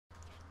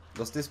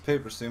Does this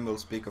paper symbol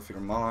speak of your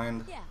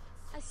mind? Yeah,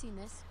 I've seen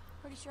this.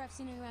 Pretty sure I've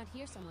seen it around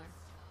here somewhere.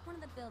 One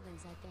of the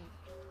buildings, I think.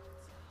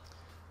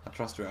 I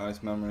trust your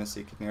eyes, memory, and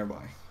seek it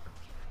nearby.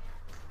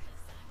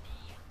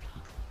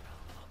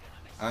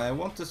 I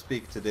want to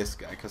speak to this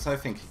guy, because I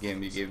think he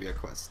gave you a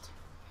quest.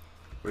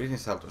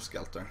 Greetings, Helter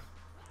Skelter.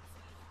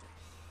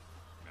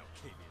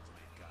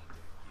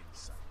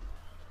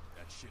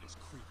 That shit is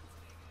creepy.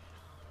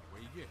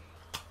 Anyway, yeah,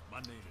 my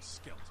name is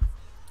Skelter.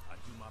 I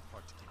do my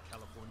part to keep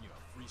California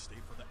a free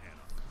state for the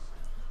animals.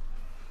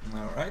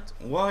 Alright,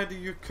 why do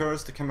you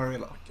curse the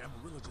Camarilla? The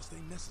Camarilla just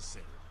ain't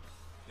necessary.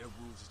 Their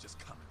rules is just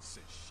common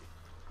sense shit.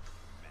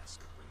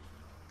 Masquerade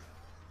and all that.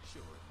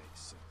 Sure, it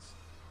makes sense.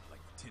 Like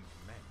the Ten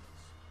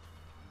Commandments.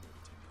 You know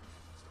the Ten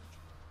Commandments, don't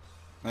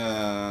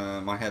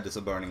you? My head is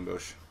a burning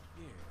bush.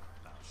 Yeah,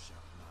 thou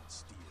shalt not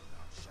steal,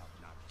 thou shalt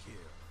not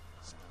kill.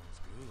 Sounds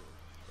good,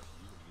 but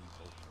you and me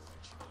both know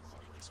that shit ain't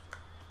always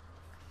fair.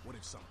 What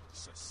if some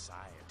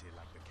society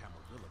like the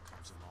Camarilla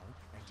comes along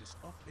and just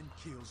up and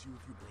kills you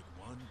if you break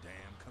one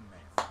damn commandment?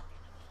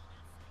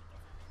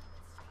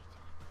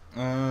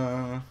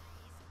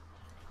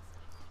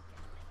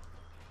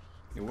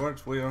 It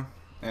works for you.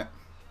 Yeah.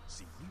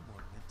 See, we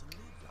weren't meant to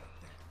live like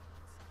that.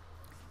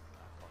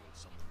 I followed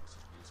someone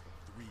else's rules for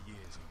 3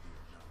 years in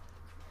Vietnam,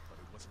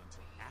 but it wasn't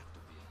until after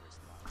the embrace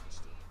that I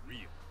understood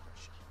real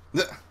oppression.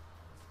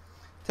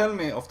 Tell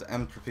me of the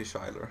Entropy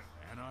Shiler.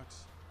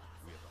 Anarchs,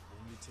 we are the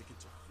only ticket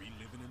to free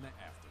living in the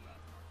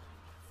afterlife.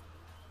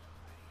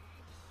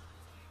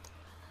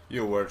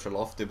 Your words are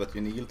lofty, but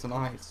you kneel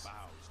tonight.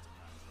 Bows to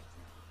none of the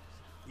people.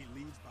 He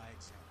leads by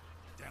example,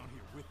 down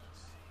here with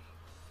us.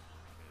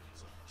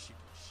 There's a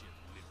chicken shit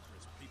lit for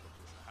his paper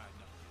pusher hiding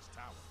up in his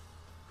tower.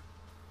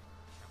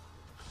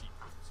 Camarilla sheep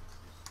is his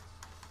business.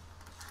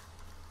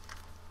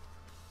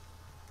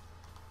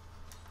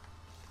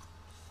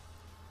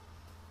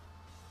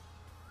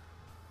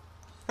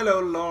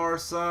 Hello,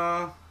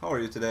 Larsa. How are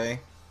you today?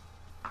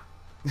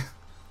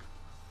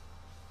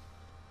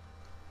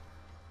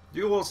 Do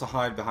you also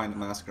hide behind the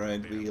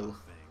Masquerade wheel?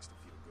 Things to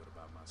feel good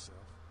about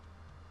myself.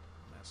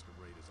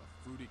 Masquerade is a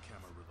fruity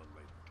Camarilla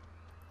label.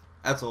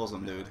 That's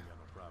awesome, dude. I ain't got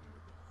no problem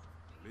with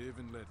it. Live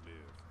and let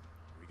live.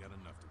 We got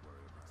enough to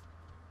worry about.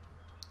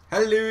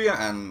 Hallelujah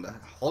and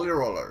holy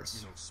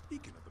rollers. You know,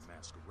 speaking of the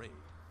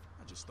Masquerade,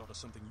 I just thought of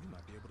something you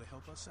might be able to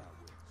help us out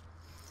with.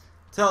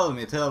 Tell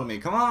me,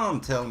 come on,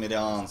 tell me the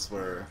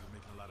answer. You're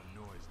making a lot of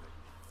noise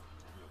lately.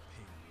 Real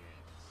pain in the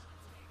ass.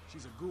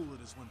 She's a ghoul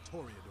that is one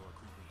Toreador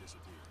creep who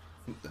disappeared.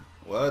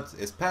 What?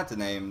 Is Patty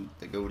named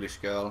the ghoulish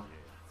girl?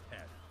 Yeah,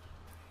 Patty.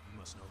 You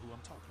must know who I'm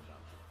talking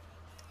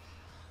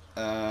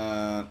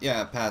about.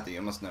 Yeah, Patty,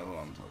 you must know who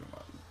I'm talking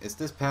about. Is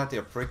this Patty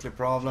a prickly She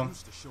problem?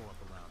 used to show up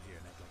around here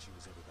and act like she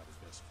was everybody's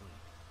best friend.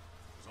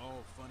 It was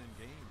all fun and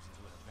games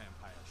until her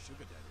vampire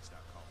sugar daddy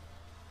stopped calling.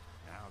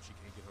 Now she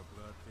can't get her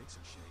blood fixed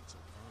and she ain't so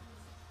fun.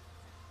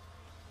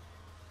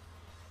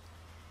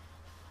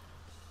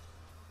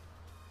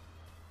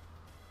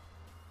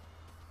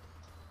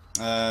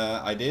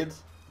 I did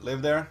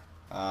live there.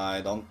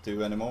 I don't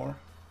do anymore.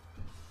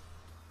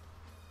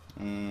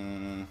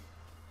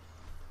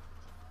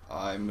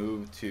 I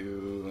moved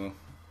to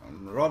a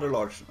rather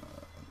larger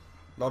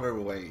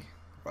way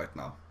right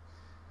now.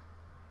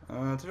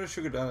 To the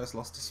sugar daddy has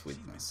lost his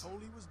sweetness. She's been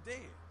told he was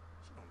dead.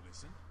 She don't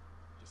listen.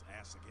 Just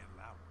asks again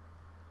louder.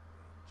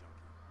 Damn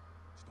junkie.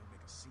 She's gonna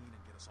make a scene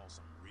and get us all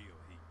some real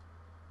heat.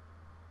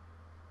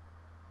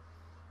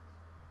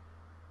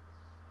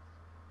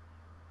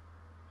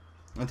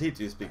 What heat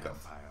do you speak of?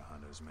 Vampire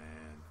hunters,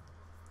 man.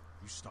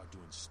 You start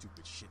doing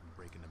stupid shit and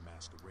breaking the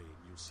Masquerade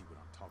and you'll see what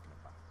I'm talking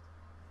about.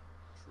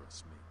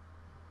 Trust me.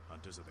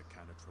 Hunters are the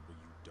kind of trouble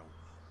you don't want.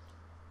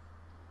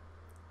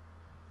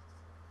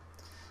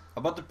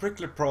 About the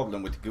prickly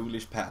problem with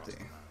ghoulish Patty.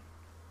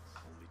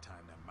 Only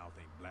time that mouth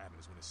ain't blabbing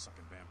is when it's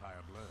sucking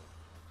vampire blood.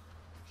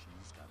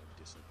 She's gotta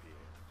disappear.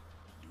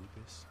 Do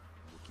this,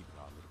 and we'll keep it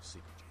our little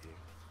secret, you hear?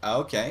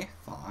 Okay,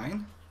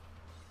 fine.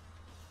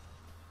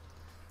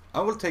 I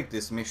will take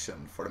this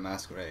mission for the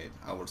Masquerade.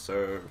 I will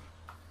serve.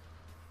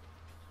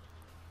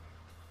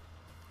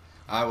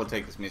 I will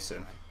take this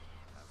mission.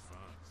 Have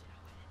fun.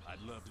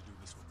 I'd love to do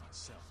this one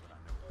myself, but I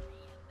know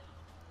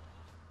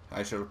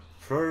I shall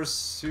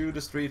pursue the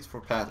streets for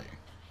Patty.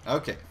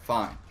 Okay,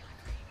 fine.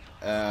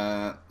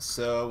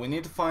 So we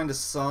need to find the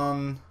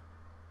sun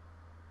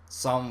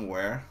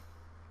somewhere.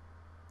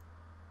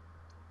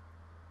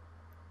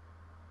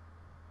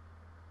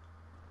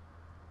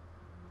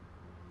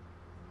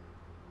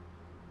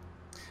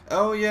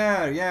 Oh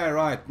yeah,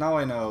 right. Now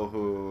I know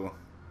who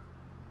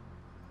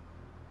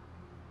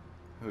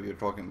you're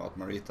talking about,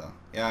 Marita.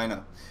 Yeah, I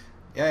know.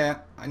 Yeah,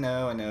 I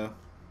know.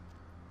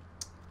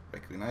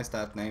 Recognize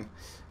that name.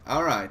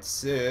 Alright,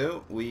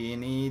 so we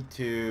need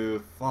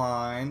to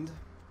find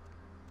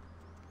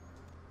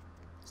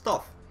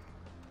stuff.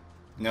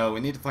 No, we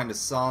need to find the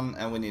sun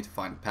and we need to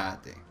find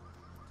Patty.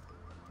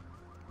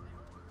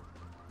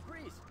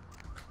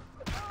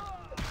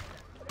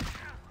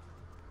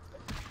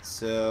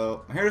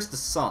 So here's the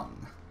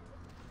sun.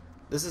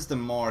 This is the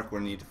mark we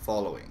need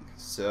following.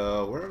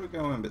 So where are we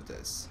going with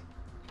this?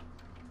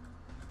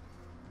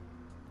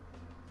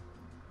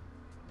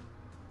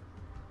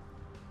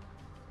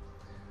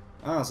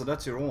 Ah, so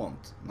that's your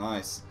aunt.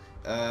 Nice.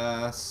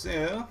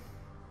 So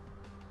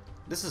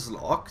this is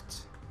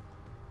locked.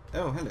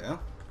 Oh, hello.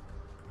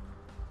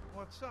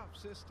 What's up,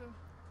 sister?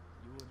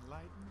 You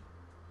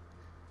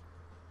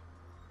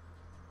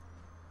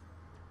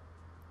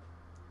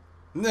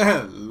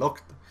enlightened?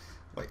 Locked.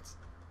 Wait.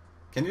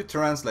 Can you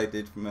translate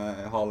it,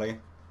 Holly?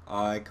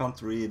 I can't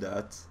read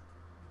that.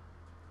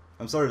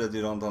 I'm sorry that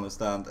you don't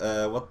understand.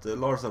 What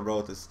Larsa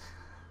wrote is,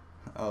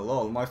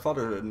 lol, my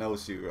father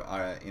knows you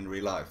in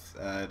real life.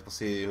 It was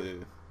he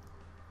who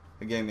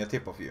gave me a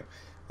tip of you.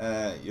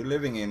 You're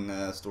living in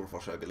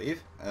Storfors, I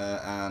believe,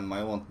 and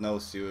my aunt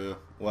knows you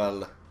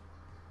well.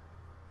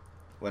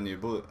 When you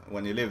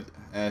lived,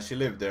 she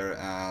lived there,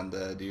 and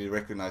do you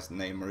recognize the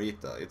name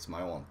Marita? It's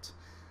my aunt.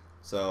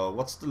 So,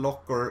 what's the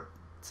locker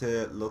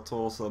to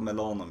Lotosa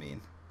Melano mean?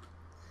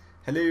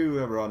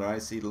 Hello, brother. I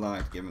see the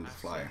light. Give him the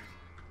flyer.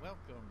 Welcome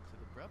to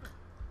the Brotherhood.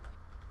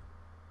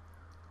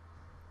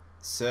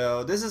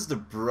 So, this is the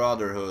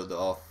Brotherhood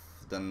of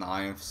the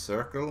Ninth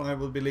Circle, I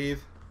would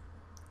believe.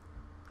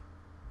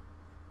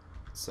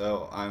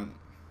 So, I'm...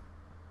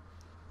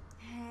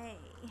 Hey,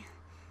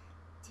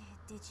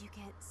 did you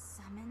get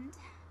summoned?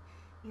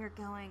 You're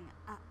going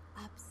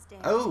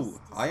upstairs. Oh,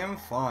 I am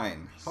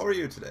fine. How are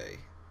you today?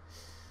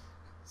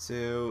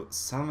 So,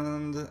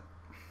 summoned...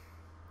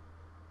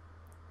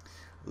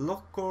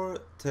 Lockor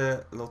te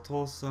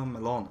Lotosa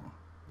Melano.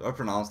 Do I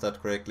pronounce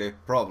that correctly?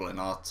 Probably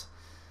not.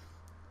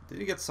 Did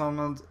you get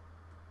summoned?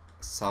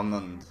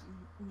 Summoned.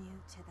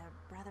 New to the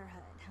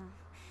Brotherhood, huh?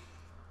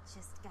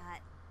 Just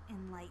got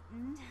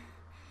enlightened.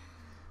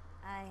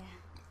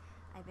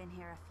 I've been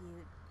here a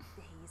few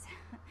days.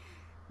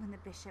 When the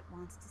bishop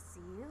wants to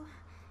see you,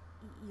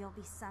 you'll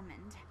be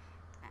summoned,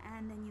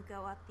 and then you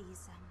go up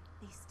these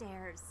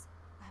stairs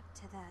up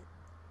to the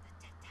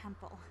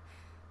temple.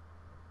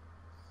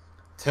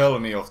 Tell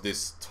me of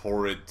this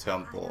torrid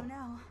temple. I don't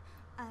know.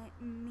 I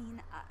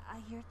mean, I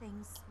hear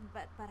things,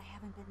 but I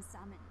haven't been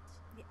summoned.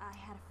 I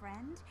had a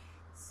friend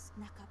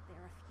snuck up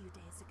there a few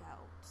days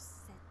ago.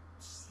 Said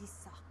she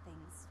saw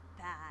things,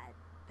 bad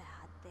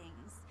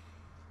things.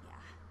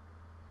 Yeah.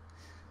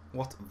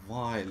 What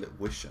vile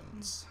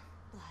visions.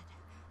 Blood.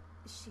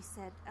 She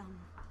said,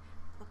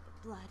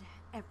 blood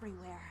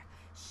everywhere.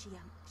 She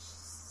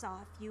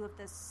saw a few of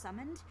the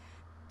summoned,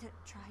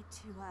 tried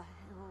to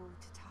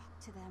talk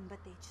to them,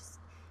 but they just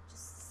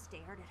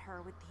stared at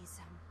her with these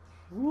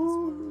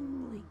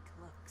woo blank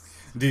looks.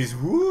 These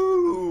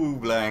woo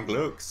blank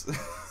looks.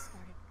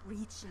 Started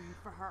reaching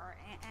for her,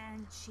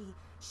 and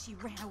she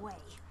ran away.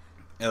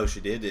 Oh,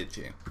 she did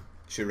she?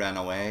 She ran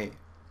away.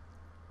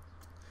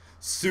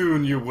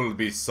 Soon you will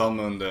be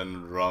summoned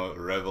and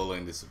revel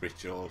in these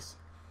rituals.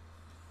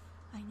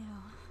 I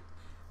know.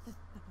 The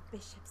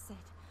bishop said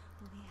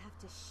we have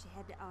to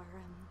shed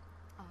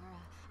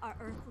our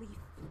earthly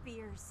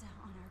fears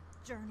on our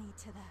journey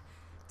to the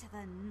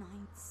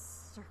ninth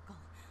circle.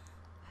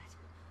 But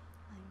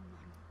I'm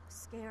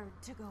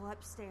scared to go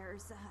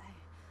upstairs.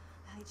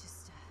 I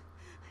just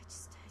want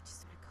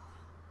to go.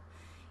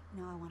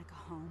 You know, I want to go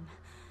home.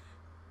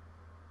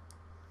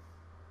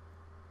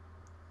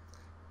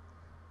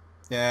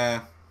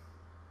 Yeah.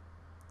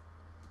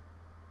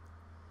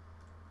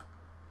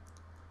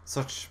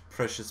 Such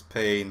precious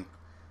pain.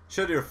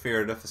 Should your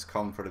fear, death has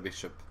come for the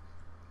bishop.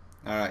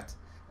 Alright.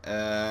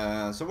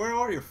 So where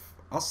are you?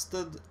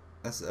 Asted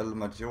as El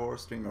Major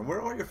streamer.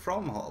 Where are you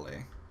from,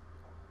 Holly?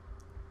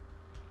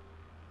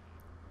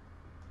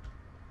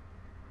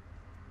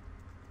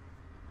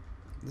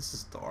 This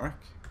is dark.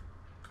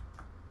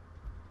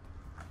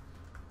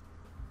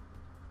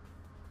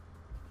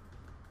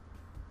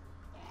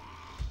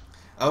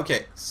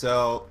 Okay,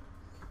 so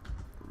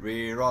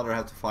we rather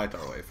have to fight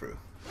our way through.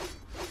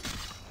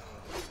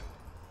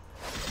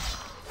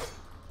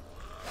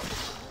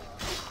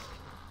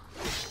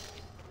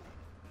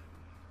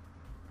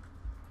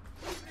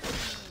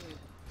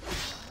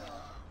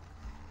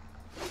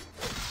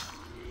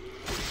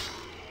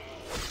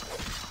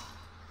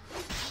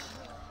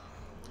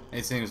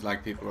 It seems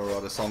like people are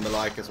rather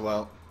zombie-like as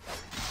well.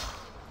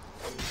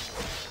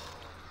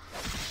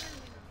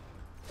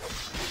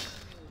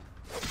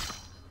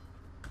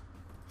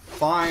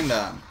 Fine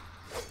then.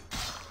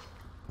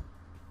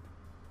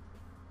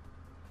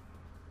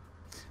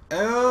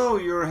 Oh,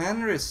 you're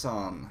Henry's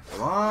son.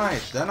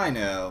 Right, then I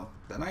know.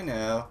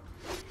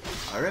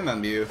 I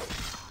remember you.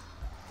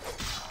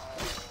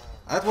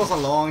 That was a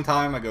long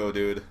time ago,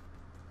 dude.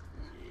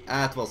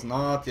 That was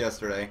not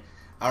yesterday.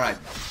 Alright,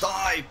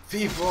 die,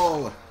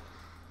 people!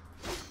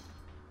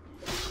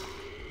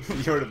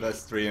 You're the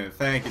best streamer.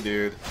 Thank you,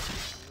 dude.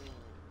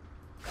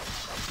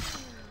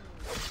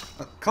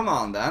 Come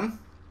on, then.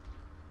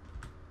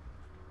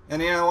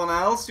 Anyone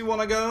else you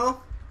wanna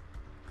go?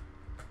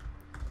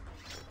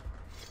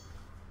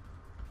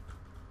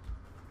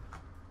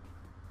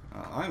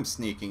 I'm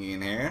sneaking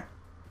in here.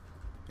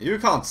 You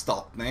can't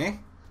stop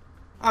me.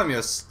 I'm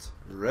just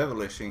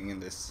relishing in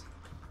this.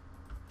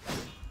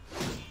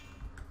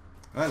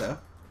 Hello.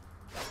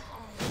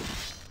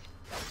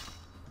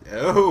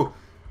 Oh!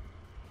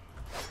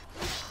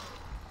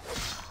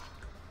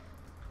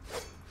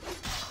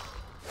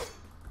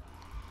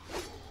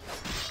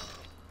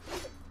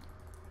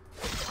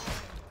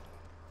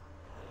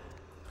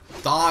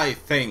 Die,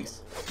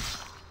 things!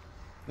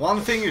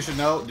 One thing you should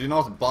know, do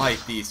not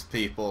bite these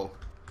people.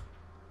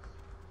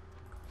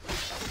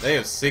 They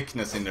have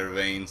sickness in their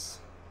veins.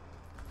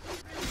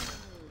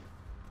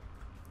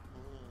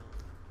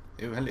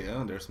 Oh,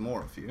 hello, there's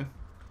more of you.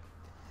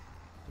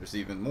 There's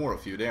even more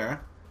of you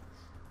there.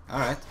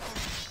 Alright.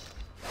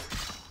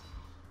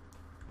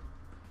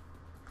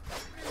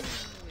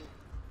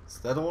 Is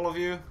that all of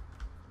you?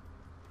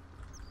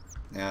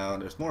 No,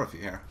 there's more of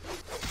you here.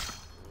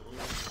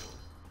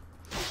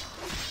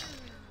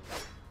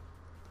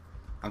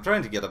 I'm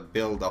trying to get a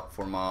build up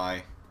for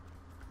my...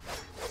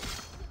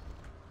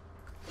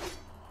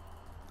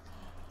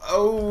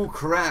 Oh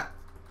crap!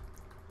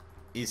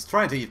 He's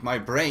trying to eat my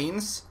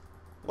brains?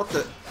 What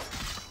the...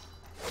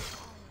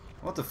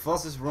 What the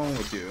fuss is wrong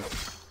with you?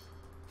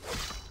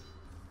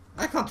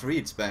 I can't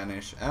read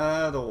Spanish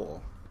at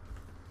all.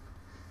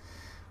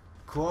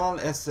 ¿Cuál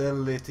es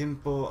el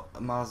tiempo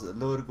más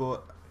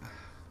largo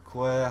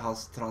que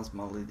has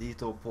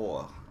transmaldito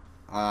por?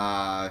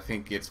 I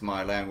think it's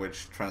my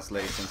language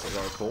translations that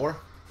are poor.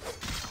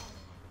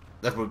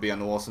 That would be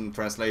an awesome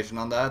translation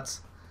on that.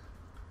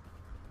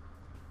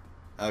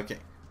 Okay.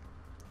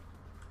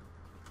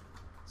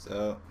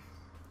 So...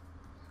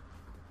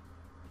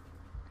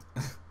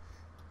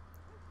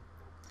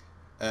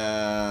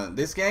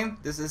 this game,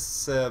 this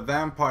is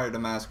Vampire the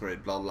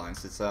Masquerade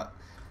Bloodlines. It's a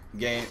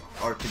game,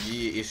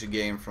 RPG-ish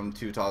game from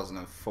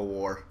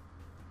 2004.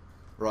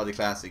 Rather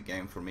classic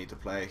game for me to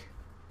play.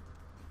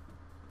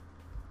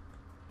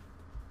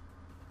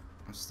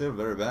 I'm still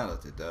very bad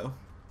at it though.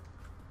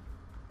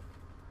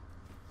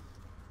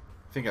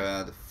 I think I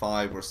had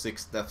 5 or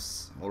 6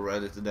 deaths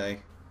already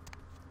today.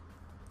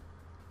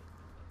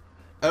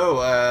 Oh,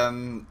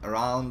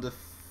 around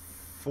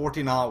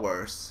 14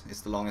 hours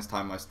is the longest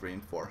time I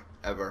streamed for,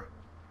 ever.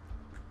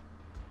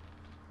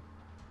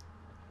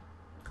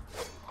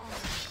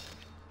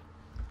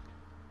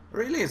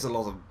 Really is a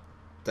lot of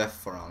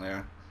death around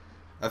here.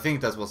 I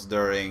think that was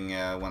during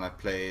when I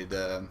played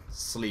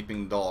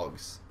Sleeping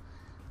Dogs.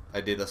 I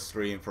did a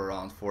stream for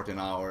around 14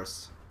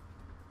 hours.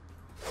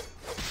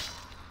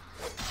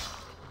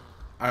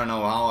 I don't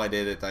know how I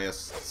did it, I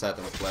just sat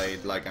and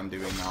played like I'm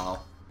doing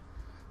now.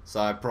 So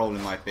I probably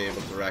might be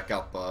able to rack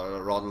up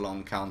a rather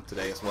long count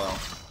today as well.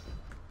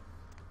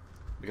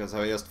 Because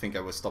I just think I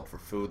will stop for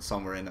food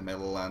somewhere in the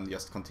middle and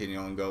just continue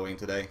on going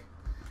today.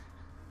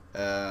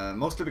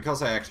 Mostly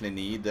because I actually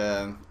need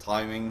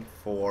timing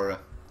for...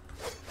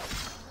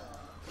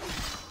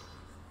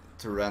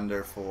 to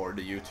render for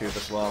the YouTube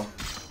as well.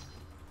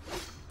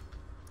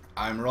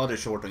 I'm rather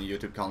short on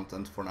YouTube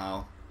content for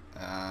now,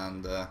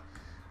 and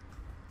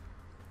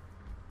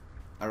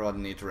I rather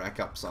need to rack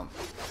up some.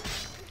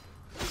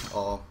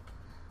 Oh,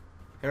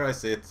 here I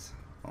sit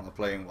on a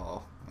playing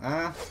WoW.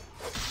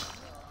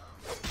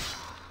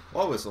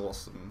 WoW is an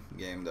awesome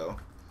game though.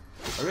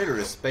 I really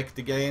respect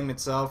the game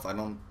itself. I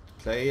don't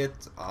play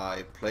it.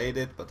 I played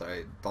it, but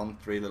I don't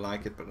really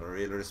like it. But I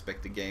really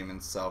respect the game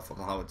itself and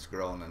how it's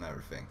grown and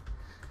everything.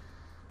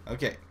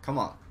 Okay, come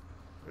on.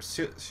 There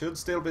should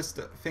still be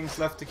things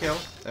left to kill.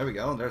 There we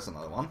go, there's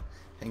another one.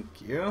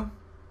 Thank you.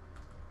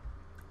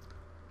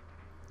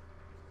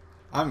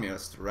 I'm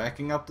just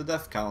racking up the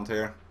death count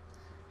here.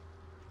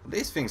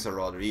 These things are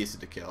rather easy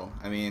to kill.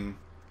 I mean,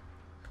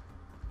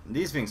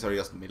 these things are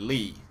just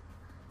melee.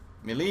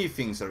 Melee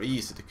things are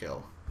easy to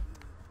kill.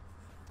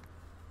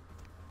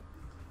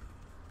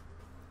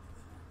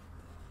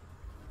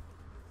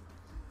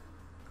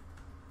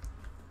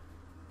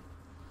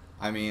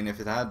 I mean, if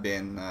it had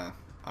been...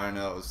 I don't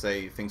know,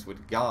 say things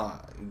with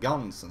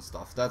guns and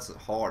stuff, that's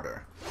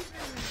harder.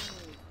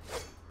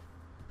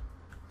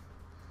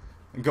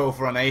 Go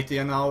for an 80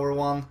 an hour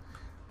one?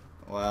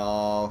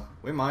 Well,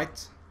 we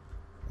might.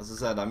 As I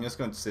said, I'm just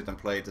going to sit and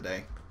play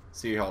today.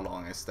 See how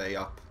long I stay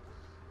up.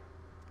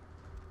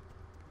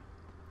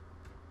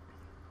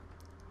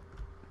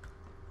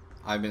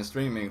 I've been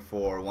streaming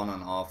for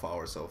 1.5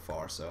 hours so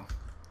far, so...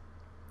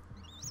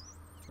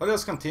 Well,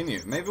 let's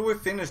continue. Maybe we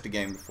finish the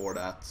game before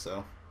that,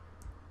 so...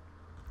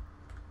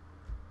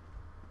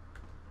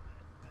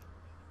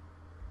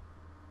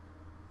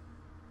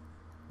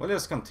 Well,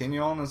 let's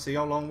continue on and see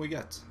how long we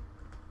get.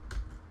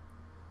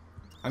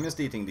 I'm just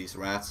eating these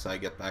rats so I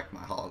get back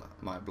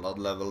my blood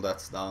level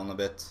that's down a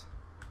bit.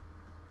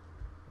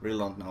 Really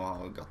don't know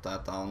how I got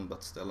that down,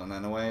 but still, and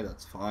anyway,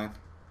 that's fine.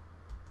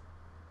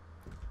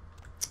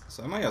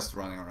 So am I just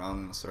running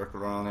around in a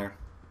circle around here?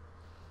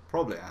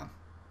 Probably am.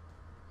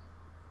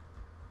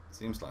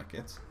 Seems like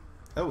it.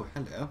 Oh,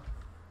 hello.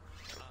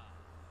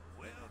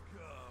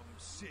 Welcome,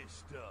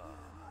 sister.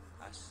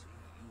 I see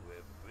you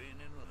have been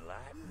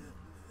enlightened.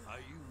 Are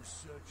you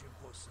searching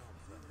for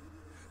something?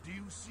 Do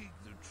you seek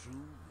the truth?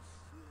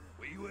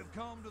 Well, you have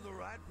come to the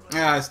right place.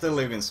 Yeah, I still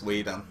live in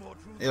Sweden.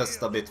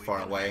 Just a bit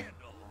far away.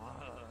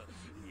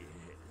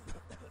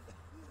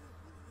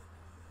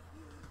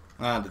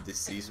 Ah, the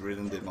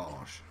disease-ridden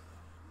Dimanche.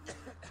 Disease.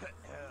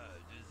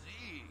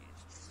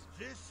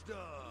 Sister,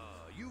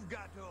 you've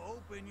got to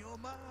open your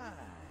mind.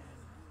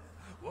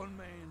 One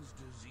man's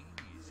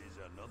disease is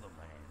another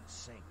man's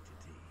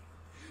sanctity.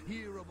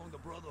 Here among the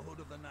Brotherhood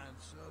of the Ninth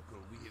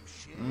Circle, we have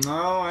shared...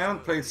 No, I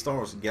haven't played Star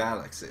Wars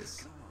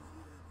Galaxies.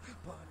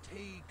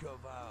 Partake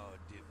of our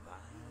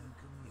divine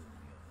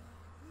communion.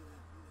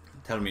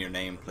 Tell me your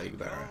name, Plague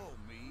Bearer. Call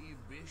me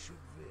Bishop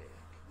Vic,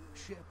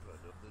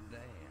 Shepherd of the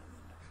Damned,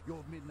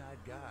 your midnight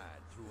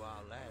guide through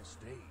our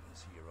last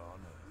days here on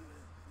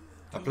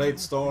Earth. I played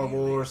Star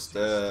Wars,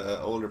 the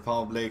Old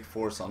Republic,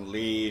 Force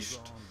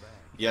Unleashed,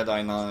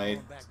 Jedi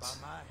Knight,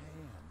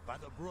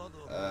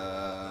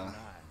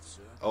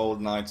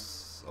 Old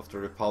Knights of the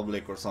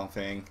Republic or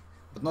something,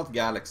 but not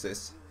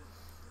Galaxies.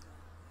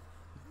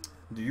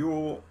 Do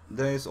your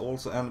days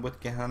also end with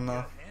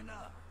Gehenna?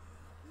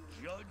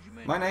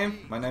 My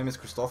name is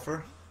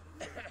Christopher.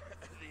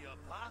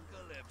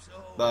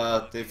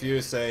 But if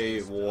you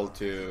say Wall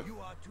to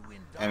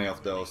any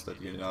of those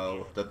that you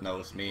know that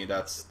knows me,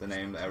 that's the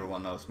name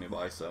everyone knows me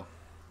by, so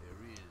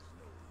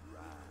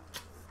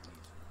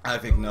I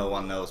think no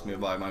one knows me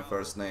by my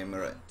first name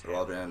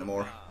rather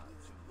anymore.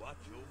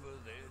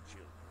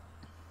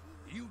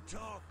 You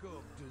talk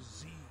of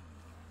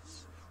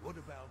disease. What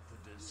about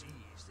the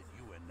disease that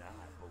you and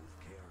I both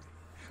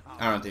carry?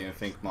 I don't even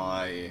think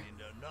my...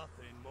 Into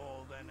nothing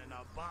more than an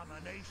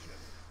abomination,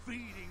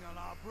 feeding on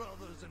our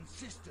brothers and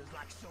sisters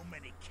like so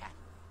many cattle.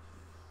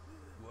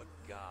 What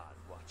God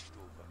watched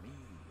over me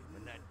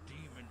when that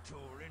demon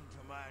tore into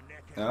my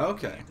neck and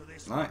okay, into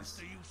this nice.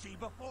 monster you see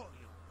before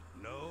you?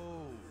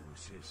 No,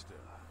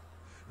 sister.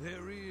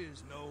 There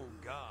is no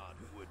God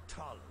who would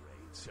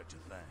tolerate such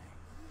a thing.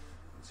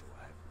 And so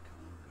I've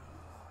become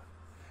God.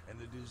 And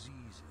the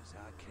diseases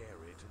I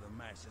carry to the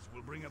masses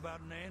will bring about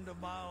an end of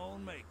my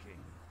own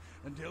making,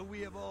 until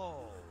we have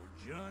all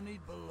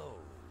journeyed below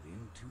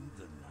into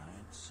the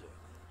Ninth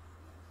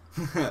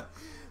Circle.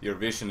 Your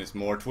vision is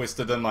more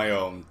twisted than my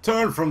own.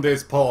 Turn from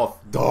this path,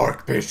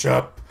 Dark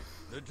Bishop!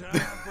 The time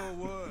for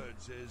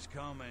words has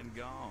come and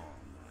gone,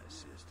 my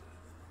sister.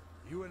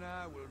 You and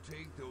I will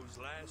take those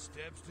last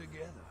steps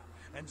together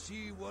and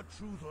see what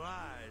truth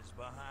lies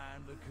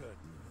behind the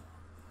curtain.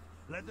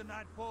 Let the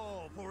night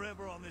fall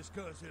forever on this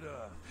cursed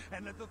earth,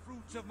 and let the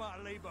fruits of my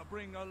labor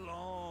bring a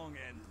long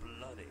and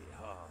bloody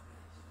harvest.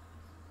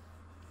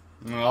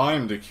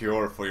 I'm the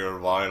cure for your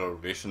vile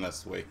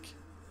visionless wick.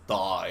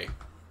 Die.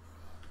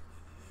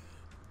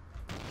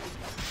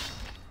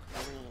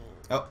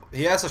 Oh,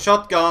 he has a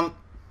shotgun!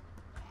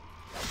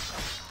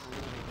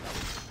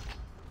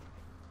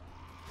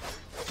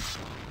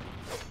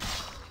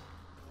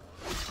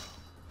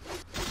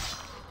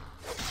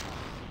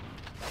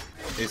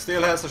 He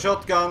still has a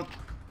shotgun.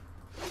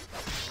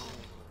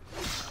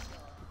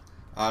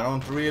 I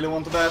don't really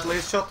want to battle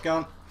his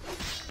shotgun.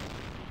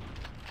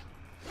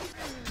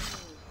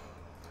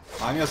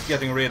 I'm just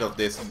getting rid of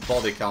this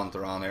body count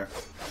around here.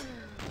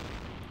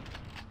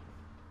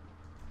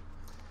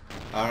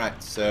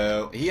 Alright,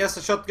 so he has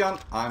a shotgun,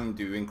 I'm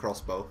doing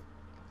crossbow.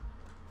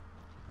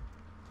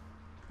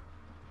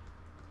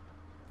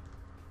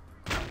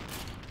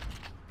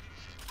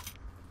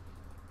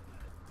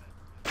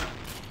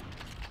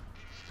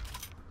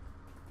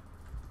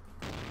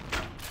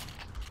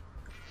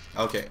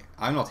 Okay,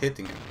 I'm not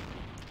hitting him.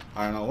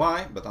 I don't know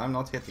why, but I'm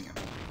not hitting him.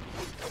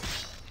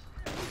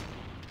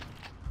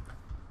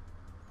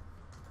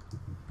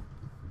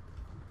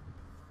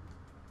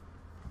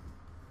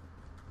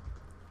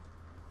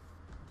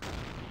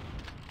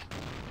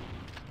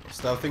 We're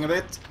stealthing a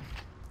bit.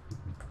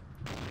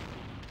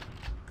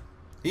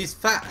 He's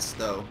fast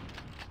though.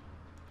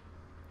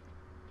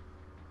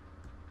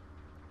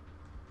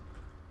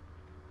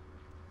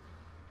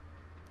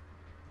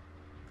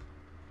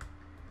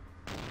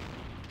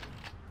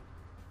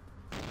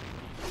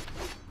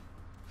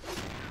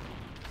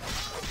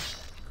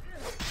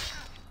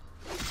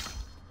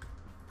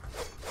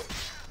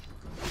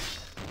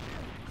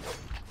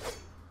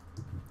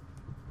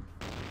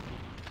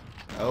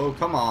 Oh,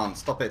 come on,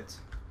 stop it.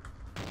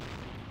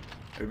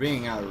 You're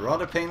being a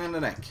rather pain in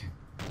the neck.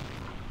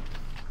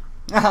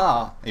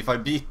 Haha, if I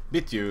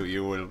beat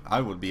you,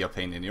 I will be a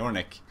pain in your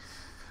neck.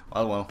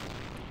 Well, well.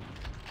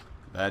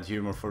 Bad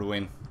humor for the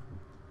win.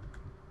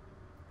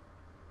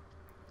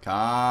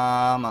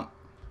 Come on.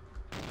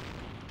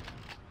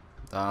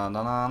 Da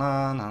da da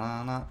da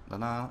da da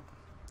da.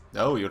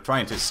 Oh, you're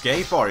trying to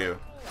escape, are you?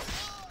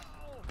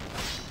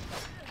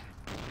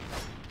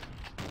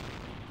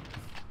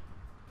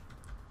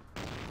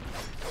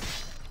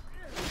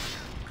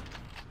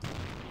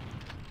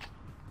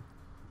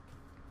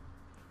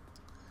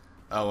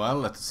 Oh well,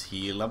 let's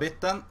heal a bit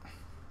then.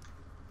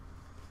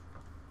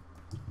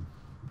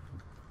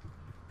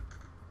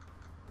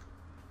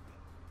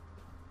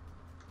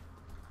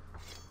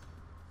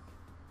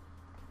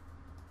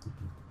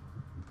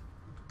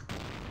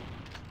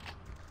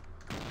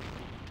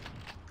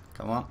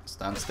 Come on,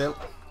 stand still.